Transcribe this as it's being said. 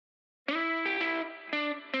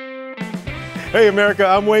Hey America,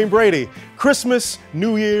 I'm Wayne Brady. Christmas,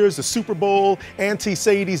 New Year's, the Super Bowl, Auntie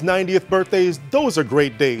Sadie's 90th birthdays, those are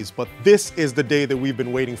great days, but this is the day that we've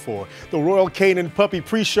been waiting for. The Royal Canin Puppy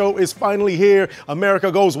Pre-Show is finally here.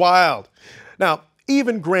 America goes wild. Now,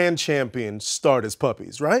 even grand champions start as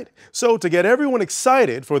puppies, right? So to get everyone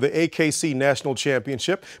excited for the AKC National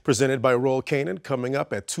Championship presented by Royal Canin coming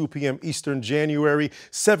up at 2 p.m. Eastern, January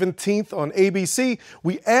 17th on ABC,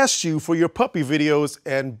 we asked you for your puppy videos,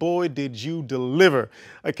 and boy, did you deliver.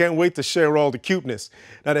 I can't wait to share all the cuteness.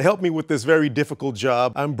 Now, to help me with this very difficult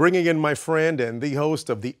job, I'm bringing in my friend and the host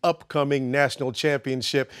of the upcoming National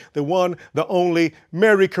Championship, the one, the only,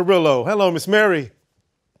 Mary Carrillo. Hello, Miss Mary.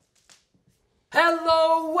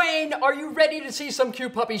 Hello, Wayne. Are you ready to see some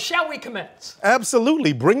cute puppies? Shall we commence?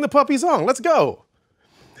 Absolutely. Bring the puppies on. Let's go.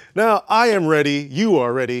 Now, I am ready. You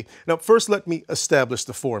are ready. Now, first, let me establish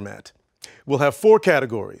the format. We'll have 4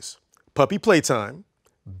 categories: puppy playtime,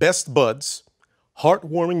 best buds,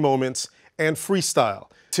 heartwarming moments, and freestyle.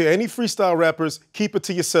 To any freestyle rappers, keep it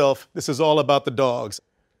to yourself. This is all about the dogs.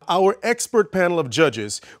 Our expert panel of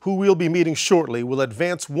judges, who we'll be meeting shortly, will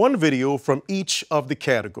advance one video from each of the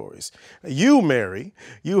categories. You, Mary,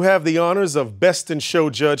 you have the honors of Best in Show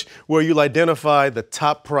Judge, where you'll identify the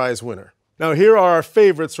top prize winner. Now, here are our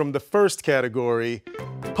favorites from the first category,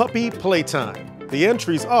 Puppy Playtime. The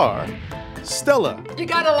entries are Stella. You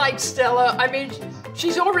gotta like Stella. I mean,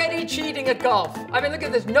 she's already cheating at golf. I mean, look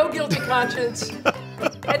at this, no guilty conscience.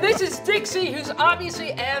 And this is Dixie, who's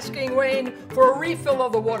obviously asking Wayne for a refill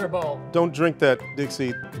of the water bowl. Don't drink that,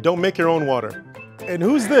 Dixie. Don't make your own water. And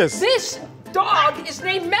who's this? This dog is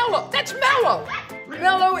named Mellow. That's Mellow.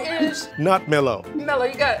 Mellow is... Not Mellow. Mellow,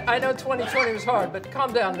 you got... I know 2020 was hard, but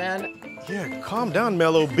calm down, man. Yeah, calm down,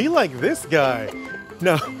 Mellow. Be like this guy.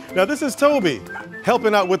 Now this is Toby,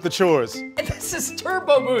 helping out with the chores. And this is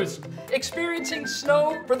Turbo Boost, experiencing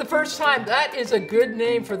snow for the first time. That is a good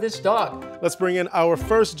name for this dog. Let's bring in our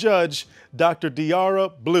first judge, Dr.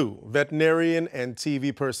 Diara Blue, veterinarian and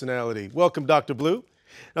TV personality. Welcome, Dr. Blue.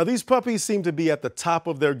 Now, these puppies seem to be at the top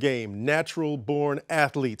of their game, natural-born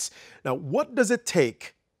athletes. Now, what does it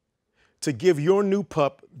take to give your new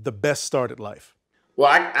pup the best start at life? Well,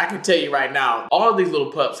 I can tell you right now, all of these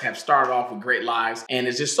little pups have started off with great lives, and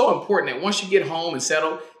it's just so important that once you get home and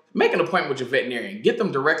settle, make an appointment with your veterinarian. Get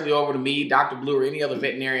them directly over to me, Dr. Blue, or any other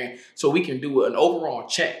veterinarian, so we can do an overall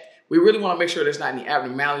check. We really want to make sure there's not any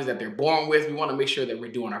abnormalities that they're born with. We want to make sure that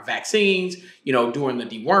we're doing our vaccines, doing the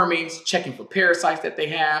dewormings, checking for parasites that they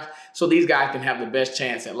have, so these guys can have the best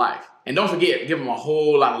chance at life. And don't forget, give them a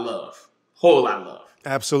whole lot of love. Whole lot of love.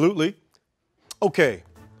 Absolutely. Okay,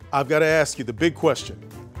 I've got to ask you the big question.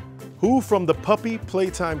 Who from the puppy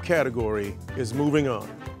playtime category is moving on?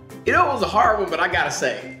 It was a hard one, but I gotta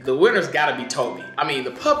say, the winner's gotta be Toby. I mean,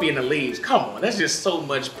 the puppy in the leaves, come on, that's just so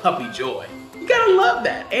much puppy joy. You gotta love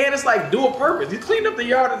that. And it's like dual purpose. You cleaned up the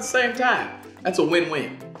yard at the same time. That's a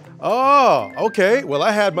win-win. Oh, okay. Well,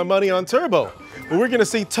 I had my money on Turbo. But we're gonna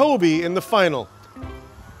see Toby in the final.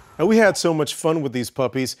 Now, we had so much fun with these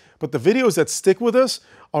puppies, but the videos that stick with us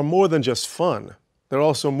are more than just fun. They're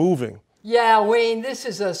also moving. Yeah, Wayne, this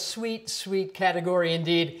is a sweet, sweet category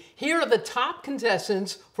indeed. Here are the top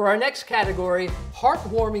contestants for our next category,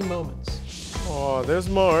 heartwarming moments. Oh, there's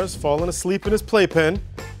Mars falling asleep in his playpen.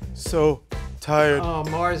 So tired. Oh,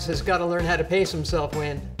 Mars has got to learn how to pace himself,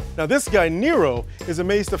 Wayne. Now this guy, Nero, is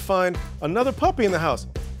amazed to find another puppy in the house.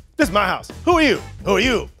 This is my house. Who are you? Who are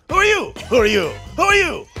you? Who are you? Who are you? Who are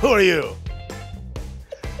you? Who are you?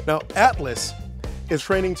 Now, Atlas is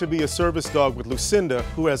training to be a service dog with Lucinda,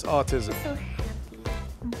 who has autism. So happy.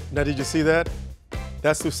 Now, did you see that?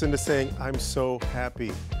 That's Lucinda saying, "I'm so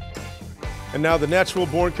happy." And now the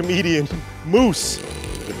natural-born comedian, Moose.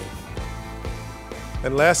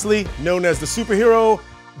 And lastly, known as the superhero,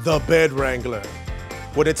 the Bed Wrangler.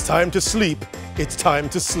 When it's time to sleep, it's time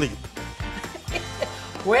to sleep.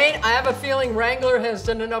 Wayne, I have a feeling Wrangler has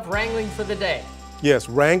done enough wrangling for the day. Yes,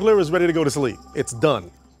 Wrangler is ready to go to sleep. It's done.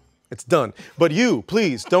 It's done. But you,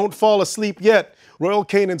 please, don't fall asleep yet. Royal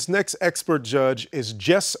Canin's next expert judge is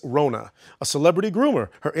Jess Rona, a celebrity groomer.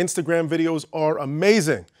 Her Instagram videos are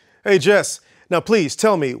amazing. Hey, Jess, now please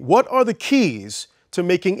tell me, what are the keys to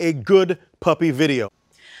making a good puppy video?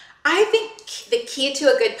 I think the key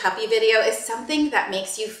to a good puppy video is something that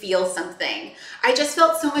makes you feel something. I just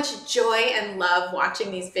felt so much joy and love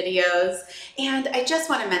watching these videos. And I just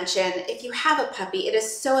want to mention, if you have a puppy, it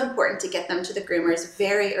is so important to get them to the groomers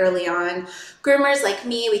very early on. Groomers like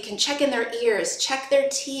me, we can check in their ears, check their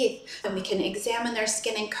teeth, and we can examine their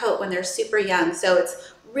skin and coat when they're super young. So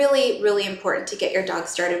it's really, really important to get your dog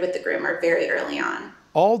started with the groomer very early on.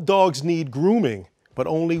 All dogs need grooming, but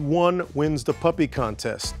only one wins the puppy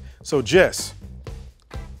contest. So Jess,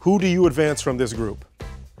 who do you advance from this group?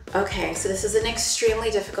 Okay, so this is an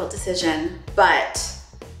extremely difficult decision, but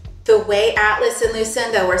the way Atlas and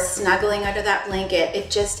Lucinda were snuggling under that blanket,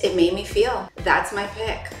 it made me feel. That's my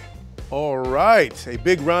pick. All right, a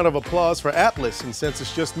big round of applause for Atlas, and since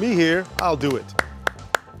it's just me here, I'll do it.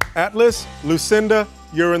 Atlas, Lucinda,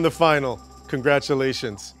 you're in the final.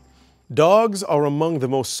 Congratulations. Dogs are among the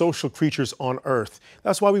most social creatures on earth.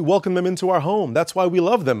 That's why we welcome them into our home. That's why we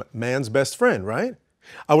love them. Man's best friend, right?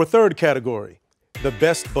 Our third category, the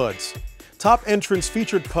best buds. Top entrants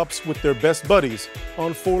featured pups with their best buddies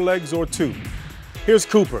on 4 legs or 2. Here's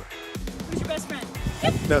Cooper. Who's your best friend?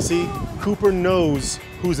 Now see, Cooper knows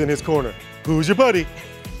who's in his corner. Who's your buddy?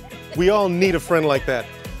 We all need a friend like that.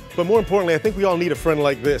 But more importantly, I think we all need a friend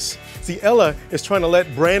like this. See, Ella is trying to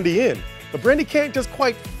let Brandy in, but Brandy can't just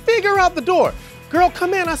quite figure out the door. Girl,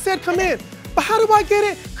 come in, I said come in. But how do I get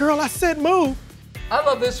in? Girl, I said move. I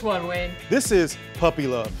love this one, Wayne. This is puppy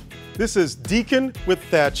love. This is Deacon with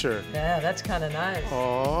Thatcher. Yeah, that's kind of nice.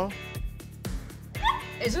 Aw.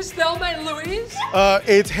 Is this Thelma and Louise?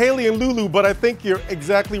 It's Haley and Lulu, but I think you're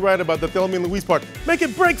exactly right about the Thelma and Louise part. Make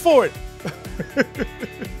it break for it.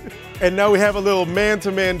 And now we have a little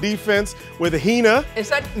man-to-man defense with Hina. Is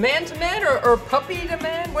that man-to-man or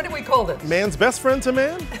puppy-to-man? What do we call this? Man's best friend to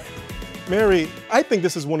man? Mary, I think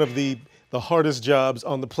this is one of the hardest jobs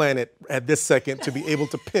on the planet at this second to be able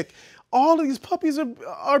to pick. All of these puppies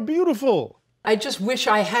are beautiful. I just wish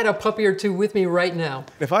I had a puppy or two with me right now.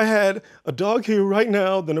 If I had a dog here right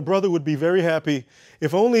now, then a brother would be very happy.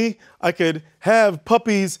 If only I could have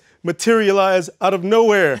puppies materialize out of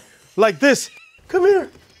nowhere like this. Come here.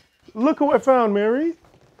 Look who I found, Mary.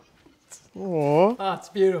 Aww. Oh, it's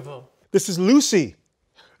beautiful. This is Lucy.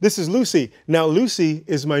 This is Lucy. Now, Lucy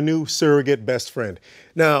is my new surrogate best friend.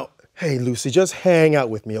 Now, hey, Lucy, just hang out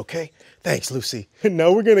with me, okay? Thanks, Lucy. And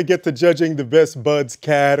now we're gonna get to judging the best buds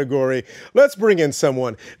category. Let's bring in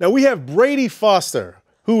someone. Now, we have Brady Foster,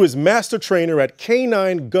 who is master trainer at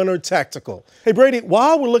Canine Gunner Tactical. Hey, Brady,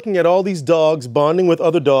 while we're looking at all these dogs bonding with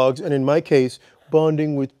other dogs, and in my case,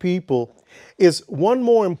 bonding with people, is one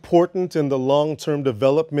more important in the long-term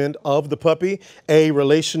development of the puppy, a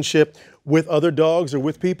relationship with other dogs or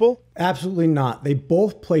with people? Absolutely not. They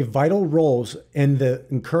both play vital roles in the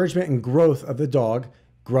encouragement and growth of the dog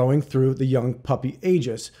growing through the young puppy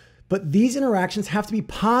ages. But these interactions have to be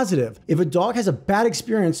positive. If a dog has a bad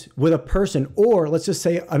experience with a person, or let's just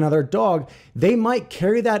say another dog, they might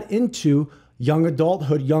carry that into young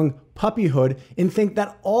adulthood, young puppyhood, and think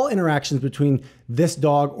that all interactions between this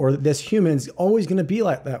dog or this human is always going to be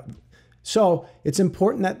like that. So it's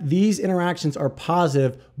important that these interactions are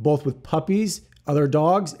positive, both with puppies, other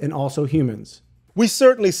dogs, and also humans. We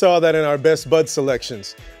certainly saw that in our best bud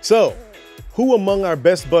selections. So, who among our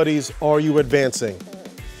best buddies are you advancing?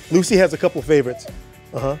 Lucy has a couple favorites.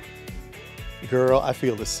 Girl, I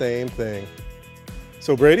feel the same thing.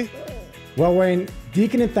 So, Brady? Well, Wayne,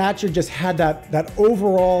 Deacon and Thatcher just had that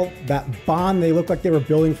overall, that bond they looked like they were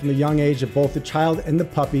building from the young age of both the child and the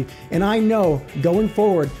puppy. And I know going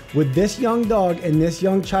forward with this young dog and this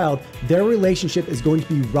young child, their relationship is going to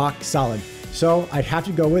be rock solid. So I'd have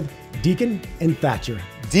to go with Deacon and Thatcher.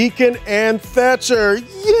 Deacon and Thatcher,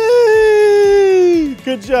 yay!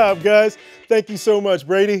 Good job, guys. Thank you so much,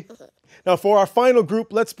 Brady. Now for our final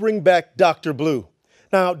group, let's bring back Dr. Blue.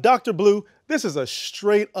 Now, Dr. Blue, this is a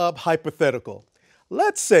straight up hypothetical.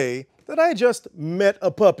 Let's say that I just met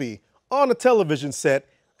a puppy on a television set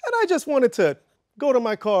and I just wanted to go to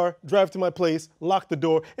my car, drive to my place, lock the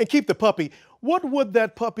door, and keep the puppy. What would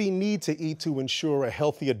that puppy need to eat to ensure a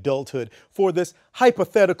healthy adulthood for this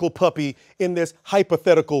hypothetical puppy in this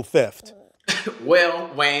hypothetical theft?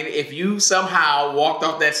 Well, Wayne, if you somehow walked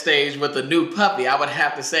off that stage with a new puppy, I would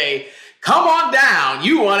have to say, come on down,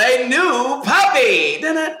 you want a new puppy.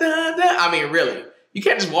 Da, da, da, da. I mean, really, you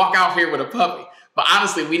can't just walk out here with a puppy. But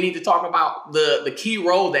honestly, we need to talk about the key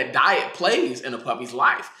role that diet plays in a puppy's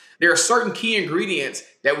life. There are certain key ingredients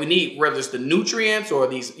that we need, whether it's the nutrients or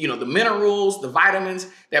these, the minerals, the vitamins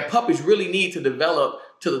that puppies really need to develop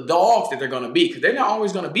to the dogs that they're going to be, because they're not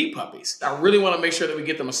always going to be puppies. I really want to make sure that we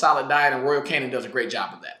get them a solid diet, and Royal Canin does a great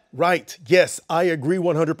job of that. Right. Yes, I agree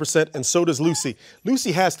 100%, and so does Lucy.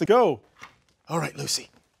 Lucy has to go. All right,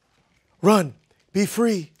 Lucy. Run. Be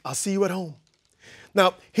free. I'll see you at home.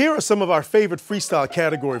 Now, here are some of our favorite freestyle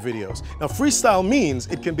category videos. Now, freestyle means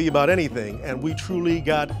it can be about anything, and we truly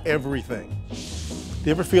got everything. Do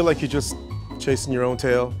you ever feel like you're just chasing your own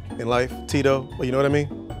tail in life, Tito? Well, you know what I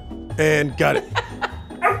mean? And got it.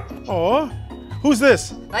 Aw, who's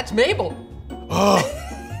this? That's Mabel. Oh,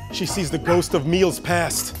 she sees the ghost of meals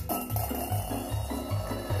past.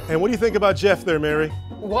 And what do you think about Jeff there, Mary?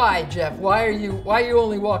 Why, Jeff? Why are you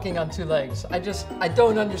only walking on 2 legs? I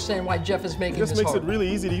don't understand why Jeff is making this It just makes hard. it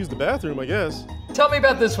really easy to use the bathroom, I guess. Tell me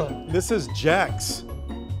about this one. This is Jack's.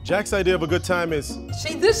 Jack's idea of a good time is...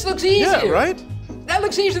 See, this looks easier. Yeah, right? That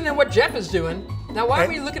looks easier than what Jeff is doing. Now, why are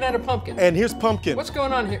we looking at a pumpkin? And here's Pumpkin. What's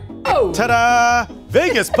going on here? Oh! Ta-da!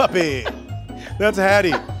 Vegas puppy! That's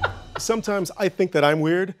Hattie. Sometimes I think that I'm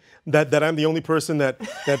weird, that I'm the only person that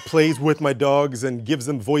plays with my dogs and gives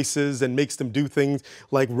them voices and makes them do things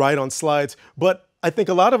like ride on slides. But I think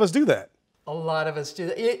a lot of us do that. A lot of us do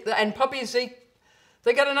that. And puppies,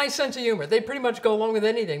 they got a nice sense of humor. They pretty much go along with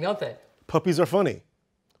anything, don't they? Puppies are funny.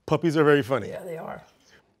 Puppies are very funny. Yeah, they are.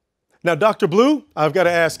 Now, Dr. Blue, I've got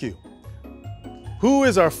to ask you, who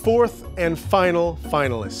is our 4th and final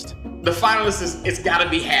finalist? The finalist is, it's gotta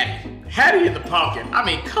be Hattie. Hattie and the pumpkin. I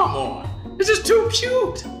mean, come on. This is too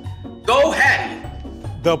cute. Go Hattie.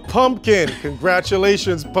 The pumpkin.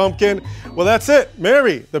 Congratulations, pumpkin. Well, that's it.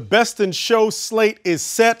 Mary, the Best in Show slate is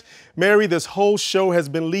set. Mary, this whole show has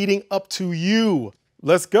been leading up to you.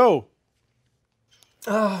 Let's go.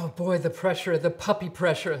 Oh boy, the pressure, the puppy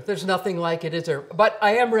pressure. There's nothing like it, is there? But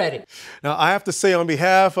I am ready. Now, I have to say on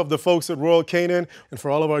behalf of the folks at Royal Canin and for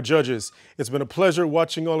all of our judges, it's been a pleasure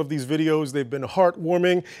watching all of these videos. They've been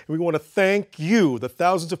heartwarming, and we want to thank you, the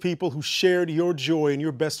thousands of people who shared your joy and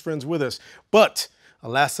your best friends with us. But,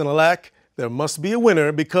 alas and alack, there must be a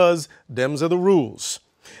winner because them's are the rules.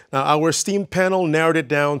 Now, our esteemed panel narrowed it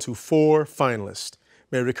down to 4 finalists.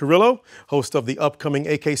 Mary Carrillo, host of the upcoming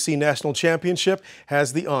AKC National Championship,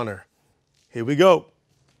 has the honor. Here we go.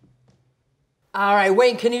 All right,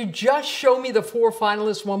 Wayne, can you just show me the 4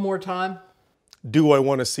 finalists one more time? Do I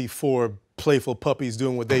want to see 4 playful puppies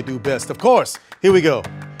doing what they do best? Of course. Here we go.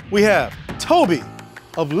 We have Toby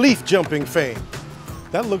of leaf jumping fame.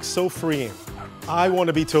 That looks so freeing. I want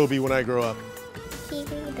to be Toby when I grow up. He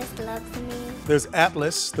just loves me. There's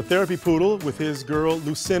Atlas, the therapy poodle, with his girl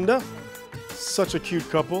Lucinda. Such a cute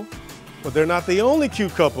couple. But they're not the only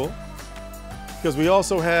cute couple, because we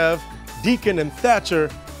also have Deacon and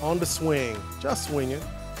Thatcher on the swing. Just swinging.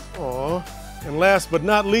 Aww. And last but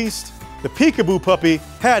not least, the peekaboo puppy,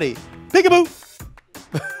 Hattie. Peekaboo!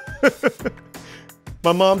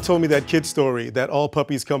 My mom told me that kid story that all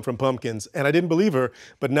puppies come from pumpkins, and I didn't believe her,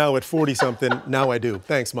 but now at 40-something, now I do.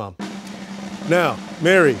 Thanks, Mom. Now,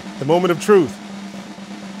 Mary, the moment of truth.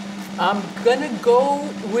 I'm gonna go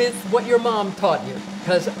with what your mom taught you,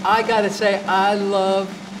 because I gotta say, I love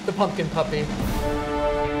the pumpkin puppy.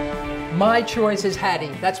 My choice is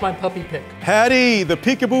Hattie. That's my puppy pick. Hattie, the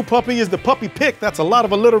peekaboo puppy is the puppy pick. That's a lot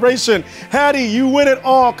of alliteration. Hattie, you win it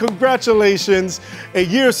all. Congratulations. A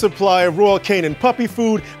year's supply of Royal Canin puppy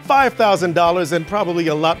food, $5,000, and probably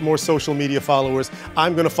a lot more social media followers.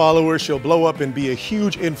 I'm going to follow her. She'll blow up and be a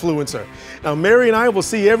huge influencer. Now, Mary and I will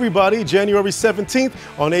see everybody January 17th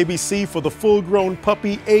on ABC for the full-grown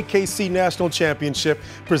puppy AKC National Championship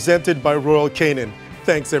presented by Royal Canin.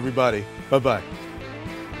 Thanks, everybody. Bye-bye.